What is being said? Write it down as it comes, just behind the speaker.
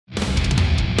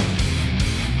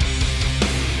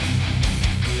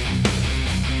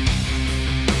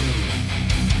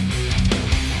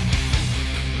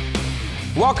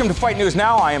Welcome to Fight News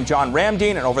Now. I am John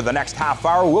Ramdeen, and over the next half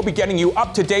hour, we'll be getting you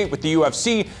up to date with the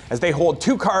UFC as they hold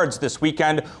two cards this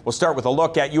weekend. We'll start with a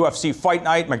look at UFC Fight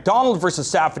Night, MacDonald versus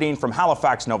Saffiedine from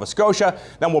Halifax, Nova Scotia.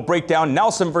 Then we'll break down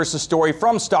Nelson versus Story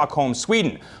from Stockholm,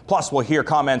 Sweden. Plus, we'll hear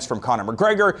comments from Conor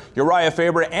McGregor, Uriah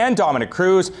Faber, and Dominic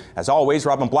Cruz. As always,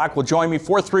 Robin Black will join me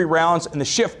for 3 rounds, and the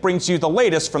shift brings you the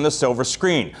latest from the silver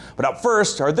screen. But up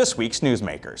first are this week's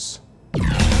newsmakers.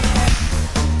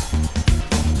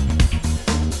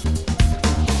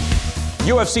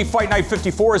 UFC Fight Night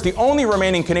 54 is the only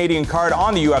remaining Canadian card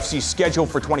on the UFC schedule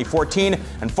for 2014,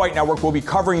 and Fight Network will be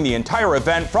covering the entire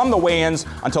event from the weigh-ins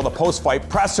until the post-fight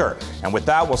presser. And with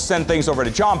that, we'll send things over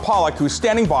to John Pollock, who's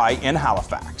standing by in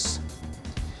Halifax.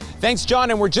 Thanks, John,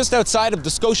 and we're just outside of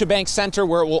the Scotiabank Centre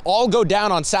where it will all go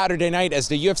down on Saturday night as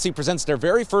the UFC presents their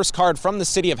very first card from the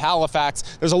city of Halifax.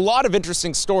 There's a lot of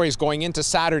interesting stories going into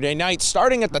Saturday night,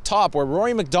 starting at the top where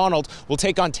Rory MacDonald will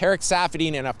take on Tarek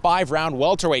Saffiedine in a 5-round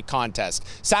welterweight contest.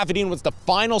 Saffiedine was the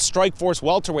final Strikeforce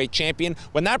welterweight champion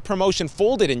when that promotion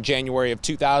folded in January of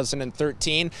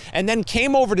 2013 and then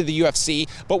came over to the UFC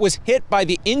but was hit by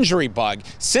the injury bug.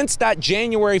 Since that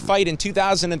January fight in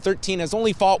 2013 has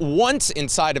only fought once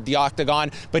inside of the octagon,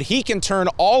 but he can turn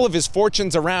all of his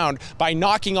fortunes around by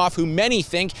knocking off who many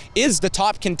think is the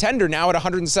top contender now at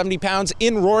 170 pounds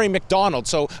in Rory MacDonald.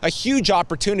 So a huge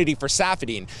opportunity for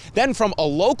Saffiedine. Then from a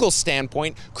local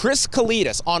standpoint, Chris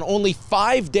Kalidas on only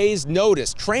 5 days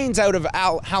notice trains out of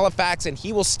Halifax, and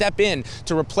he will step in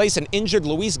to replace an injured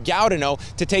Luis Gaudino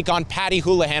to take on Paddy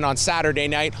Houlihan on Saturday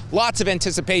night. Lots of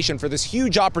anticipation for this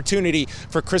huge opportunity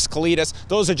for Chris Kalidas.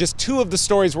 Those are just 2 of the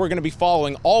stories we're going to be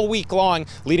following all week long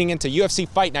leading into UFC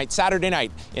Fight Night Saturday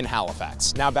night in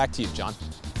Halifax. Now back to you, John.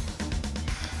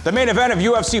 The main event of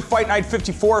UFC Fight Night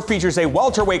 54 features a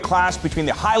welterweight clash between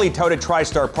the highly touted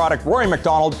TriStar product Rory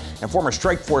MacDonald and former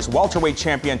Strikeforce welterweight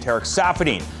champion Tarek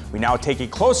Saffiedine. We now take a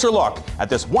closer look at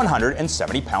this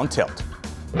 170-pound tilt.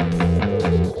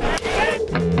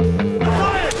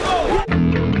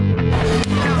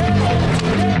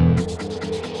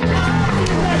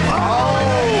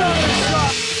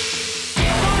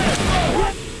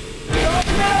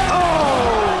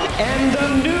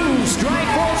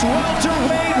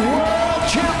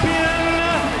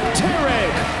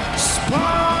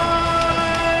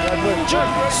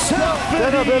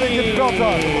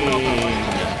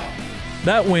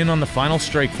 That win on the final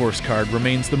Strikeforce card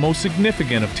remains the most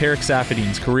significant of Tarek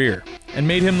Saffiedine's career, and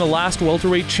made him the last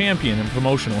welterweight champion in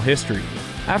promotional history.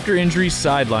 After injuries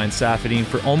sidelined Saffiedine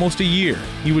for almost a year,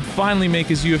 he would finally make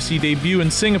his UFC debut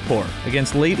in Singapore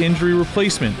against late injury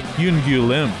replacement Yun Gyu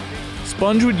Lim.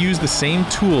 Sponge would use the same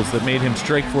tools that made him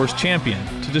Strikeforce champion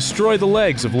to destroy the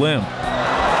legs of Lim.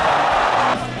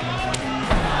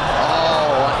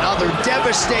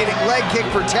 Devastating leg kick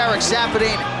for Tarek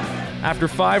Saffiedine. After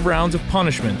 5 rounds of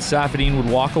punishment, Saffiedine would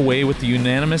walk away with the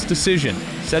unanimous decision,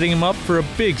 setting him up for a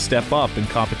big step up in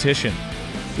competition.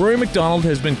 Rory MacDonald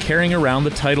has been carrying around the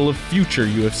title of future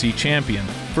UFC champion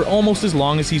for almost as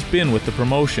long as he's been with the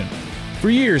promotion. For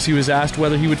years, he was asked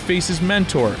whether he would face his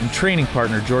mentor and training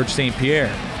partner George St.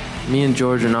 Pierre. Me and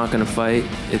George are not going to fight.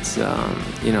 It's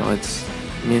it's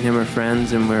me and him are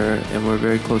friends, and we're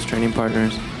very close training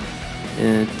partners.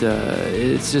 And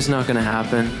it's just not going to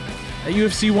happen. At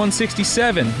UFC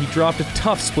 167, he dropped a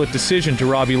tough split decision to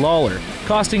Robbie Lawler,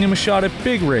 costing him a shot at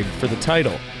Big Rig for the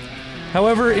title.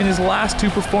 However, in his last 2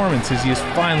 performances, he has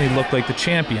finally looked like the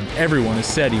champion everyone has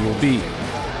said he will be.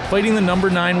 Fighting the number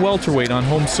 9 welterweight on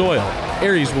home soil,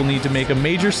 Aries will need to make a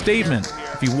major statement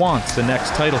if he wants the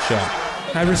next title shot.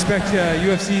 I respect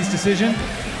UFC's decision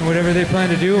and whatever they plan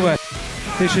to do, but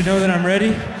they should know that I'm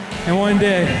ready, and one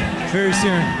day, very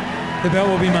soon, the belt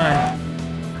will be mine.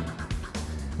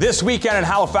 This weekend in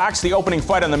Halifax, the opening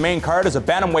fight on the main card is a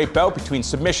bantamweight bout between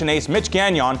submission ace Mitch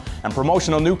Gagnon and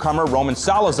promotional newcomer Roman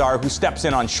Salazar, who steps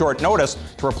in on short notice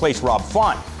to replace Rob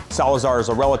Font. Salazar is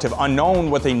a relative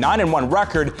unknown with a 9-1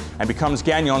 record and becomes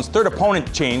Gagnon's 3rd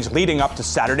opponent change leading up to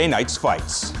Saturday night's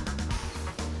fights.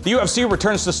 The UFC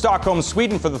returns to Stockholm,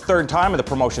 Sweden for the 3rd time in the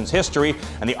promotion's history,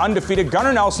 and the undefeated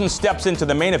Gunnar Nelson steps into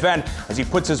the main event as he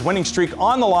puts his winning streak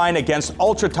on the line against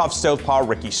ultra-tough southpaw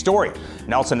Ricky Story.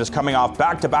 Nelson is coming off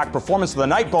back-to-back performance of the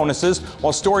night bonuses,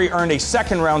 while Story earned a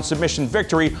 2nd-round submission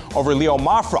victory over Leo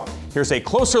Mafra. Here's a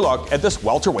closer look at this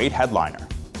welterweight headliner.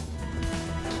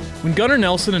 When Gunnar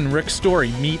Nelson and Rick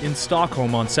Story meet in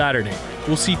Stockholm on Saturday,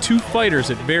 we'll see 2 fighters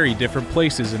at very different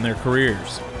places in their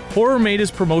careers. Horror made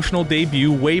his promotional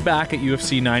debut way back at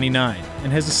UFC 99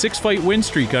 and has a 6-fight win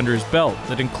streak under his belt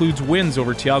that includes wins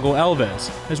over Thiago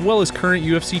Alves, as well as current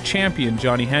UFC champion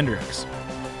Johnny Hendricks.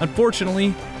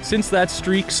 Unfortunately, since that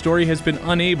streak, Story has been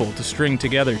unable to string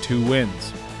together 2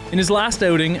 wins. In his last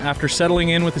outing, after settling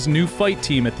in with his new fight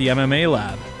team at the MMA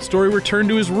Lab, Story returned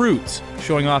to his roots,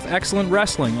 showing off excellent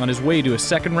wrestling on his way to a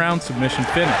second-round submission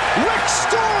finish. Rick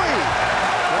Story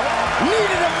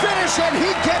needed a finish, and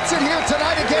he gets it here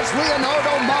tonight against Leonardo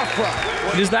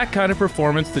Mafra. It is that kind of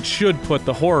performance that should put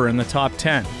the Horror in the top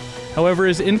 10. However,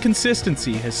 his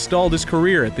inconsistency has stalled his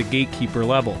career at the gatekeeper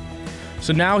level.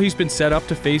 So now he's been set up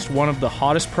to face one of the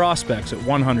hottest prospects at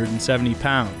 170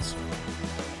 pounds.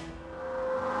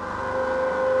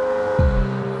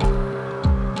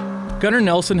 Gunnar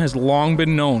Nelson has long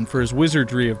been known for his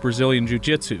wizardry of Brazilian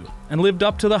Jiu-Jitsu and lived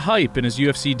up to the hype in his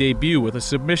UFC debut with a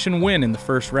submission win in the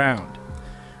first round.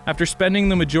 After spending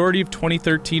the majority of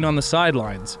 2013 on the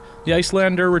sidelines, the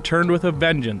Icelander returned with a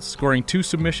vengeance, scoring 2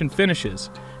 submission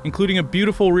finishes, including a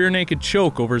beautiful rear naked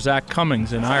choke over Zach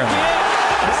Cummings in Ireland.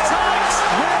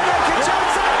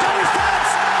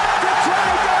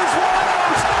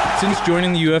 Since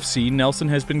joining the UFC, Nelson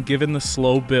has been given the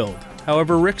slow build.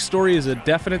 However, Rick's Story is a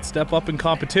definite step up in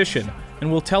competition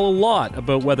and will tell a lot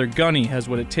about whether Gunny has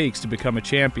what it takes to become a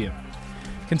champion.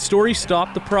 Can Story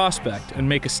stop the prospect and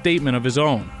make a statement of his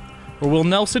own? Or will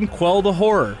Nelson quell the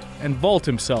Horror and vault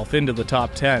himself into the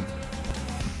top 10?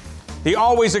 The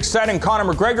always exciting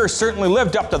Conor McGregor certainly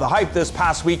lived up to the hype this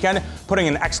past weekend, putting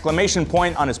an exclamation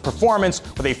point on his performance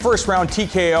with a first-round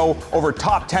TKO over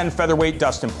top 10 featherweight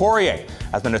Dustin Poirier.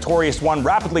 As the Notorious One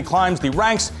rapidly climbs the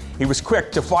ranks, he was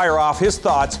quick to fire off his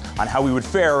thoughts on how he would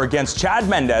fare against Chad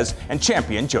Mendes and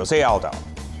champion Jose Aldo.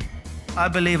 I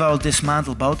believe I'll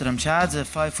dismantle both of them. Chad's a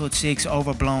 5'6",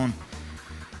 overblown.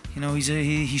 You know,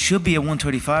 he should be a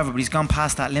 135er, but he's gone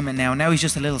past that limit now. Now he's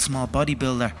just a little small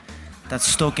bodybuilder that's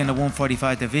stuck in the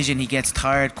 145 division. He gets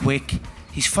tired quick.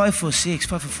 He's 5'6",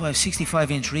 5'5",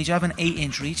 65-inch reach. I have an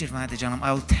 8-inch reach advantage on him.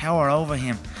 I'll tower over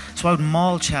him. So I would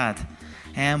maul Chad.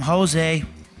 Jose,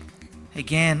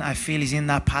 again, I feel he's in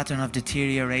that pattern of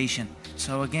deterioration.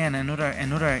 So again,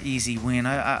 another easy win.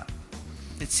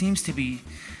 It seems to be,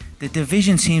 the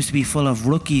division seems to be full of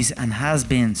rookies and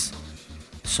has-beens.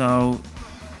 So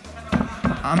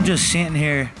I'm just sitting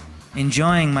here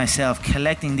enjoying myself,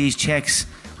 collecting these checks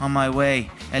on my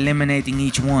way, eliminating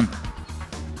each one.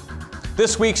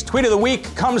 This week's Tweet of the Week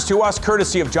comes to us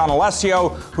courtesy of John Alessio,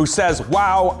 who says,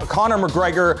 "Wow, Conor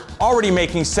McGregor already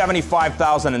making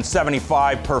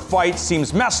 $75,075 per fight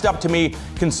seems messed up to me,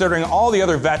 considering all the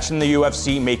other vets in the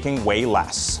UFC making way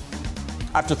less."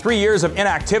 After 3 years of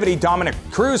inactivity, Dominic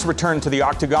Cruz returned to the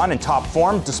octagon in top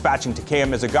form, dispatching Takeya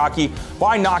Mizugaki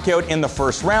by knockout in the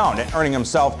first round and earning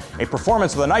himself a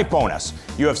Performance of the Night bonus.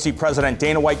 UFC President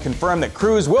Dana White confirmed that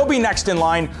Cruz will be next in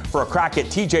line for a crack at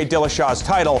TJ Dillashaw's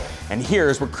title, and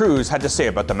here's what Cruz had to say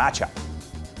about the matchup.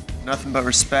 Nothing but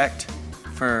respect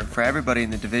for everybody in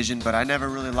the division, but I never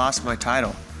really lost my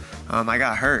title. I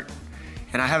got hurt,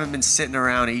 and I haven't been sitting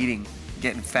around eating,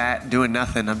 getting fat, doing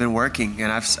nothing. I've been working,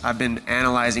 and I've been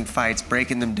analyzing fights,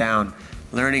 breaking them down,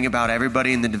 learning about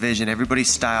everybody in the division,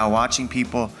 everybody's style, watching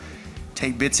people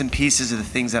take bits and pieces of the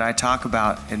things that I talk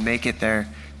about and make it their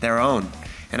own.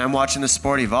 And I'm watching the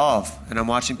sport evolve, and I'm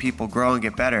watching people grow and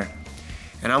get better.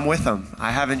 And I'm with them.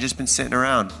 I haven't just been sitting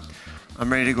around.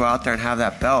 I'm ready to go out there and have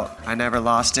that belt. I never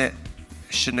lost it.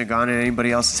 It shouldn't have gone in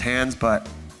anybody else's hands, but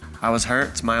I was hurt.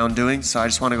 It's my own doing, so I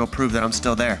just want to go prove that I'm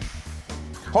still there.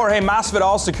 Jorge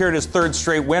Masvidal secured his 3rd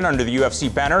straight win under the UFC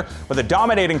banner with a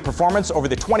dominating performance over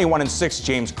the 21-6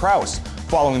 James Krause.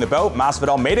 Following the bout,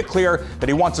 Masvidal made it clear that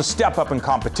he wants to step up in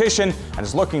competition and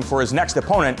is looking for his next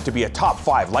opponent to be a top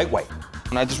 5 lightweight.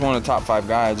 And I just want a top 5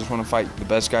 guy. I just want to fight the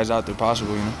best guys out there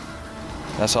possible, you know.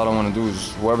 That's all I want to do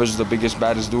is whoever's the biggest,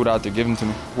 baddest dude out there, give him to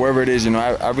me. Whoever it is, you know,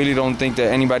 I really don't think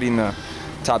that anybody in the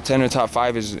top 10 or top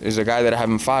 5 is a guy that I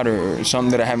haven't fought or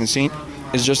something that I haven't seen.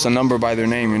 It's just a number by their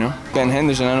name, you know. Ben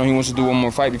Henderson, I know he wants to do one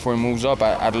more fight before he moves up.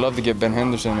 I'd love to get Ben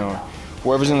Henderson or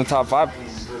whoever's in the top 5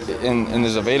 and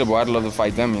is available. I'd love to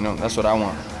fight them, you know. That's what I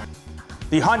want.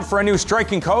 The hunt for a new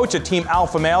striking coach at Team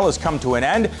Alpha Male has come to an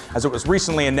end, as it was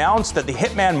recently announced that the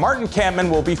hitman Martin Kampmann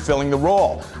will be filling the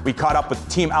role. We caught up with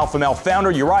Team Alpha Male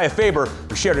founder Uriah Faber,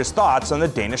 who shared his thoughts on the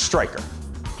Danish striker.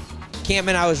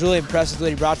 Kampmann, I was really impressed with what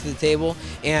he brought to the table,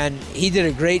 and he did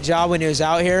a great job when he was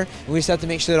out here, and we just have to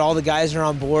make sure that all the guys are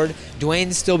on board.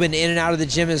 Dwayne's still been in and out of the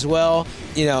gym as well.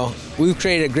 You know, we've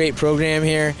created a great program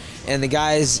here, and the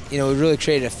guys, you know, we really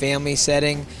created a family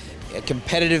setting, a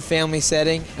competitive family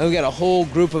setting, and we've got a whole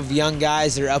group of young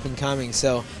guys that are up and coming,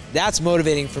 so that's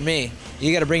motivating for me.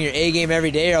 You got to bring your A game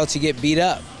every day or else you get beat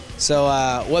up. So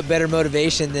what better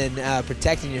motivation than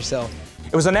protecting yourself?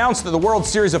 It was announced that the World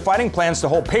Series of Fighting plans to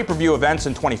hold pay-per-view events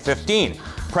in 2015.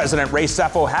 President Ray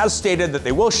Sefo has stated that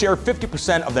they will share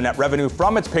 50% of the net revenue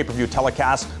from its pay-per-view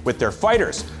telecast with their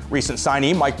fighters. Recent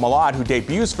signee Mike Malott, who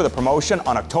debuts for the promotion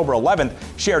on October 11th,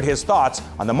 shared his thoughts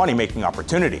on the money-making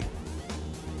opportunity.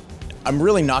 I'm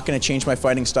really not going to change my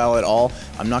fighting style at all.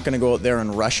 I'm not going to go out there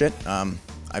and rush it.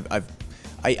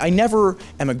 I never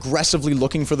am aggressively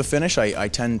looking for the finish. I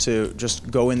tend to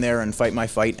just go in there and fight my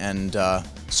fight, and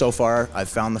so far I've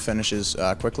found the finishes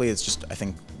quickly. It's just, I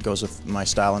think, goes with my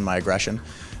style and my aggression.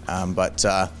 But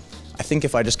I think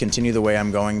if I just continue the way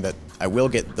I'm going, that I will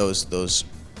get those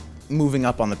moving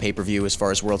up on the pay-per-view as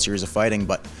far as World Series of Fighting.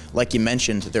 But like you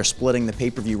mentioned, they're splitting the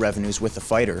pay-per-view revenues with the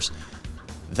fighters.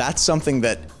 That's something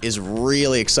that is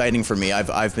really exciting for me.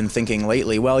 I've been thinking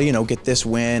lately, well, you know, get this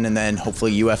win and then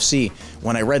hopefully UFC.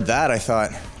 When I read that, I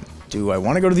thought, do I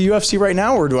want to go to the UFC right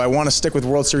now, or do I want to stick with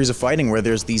World Series of Fighting where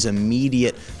there's these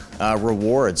immediate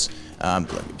rewards?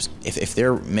 If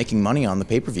they're making money on the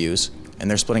pay-per-views and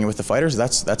they're splitting it with the fighters,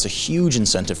 that's a huge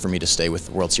incentive for me to stay with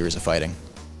World Series of Fighting.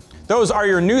 Those are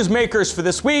your newsmakers for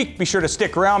this week. Be sure to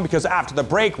stick around because after the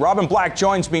break, Robin Black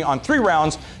joins me on 3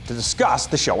 rounds to discuss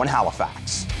the show in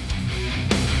Halifax.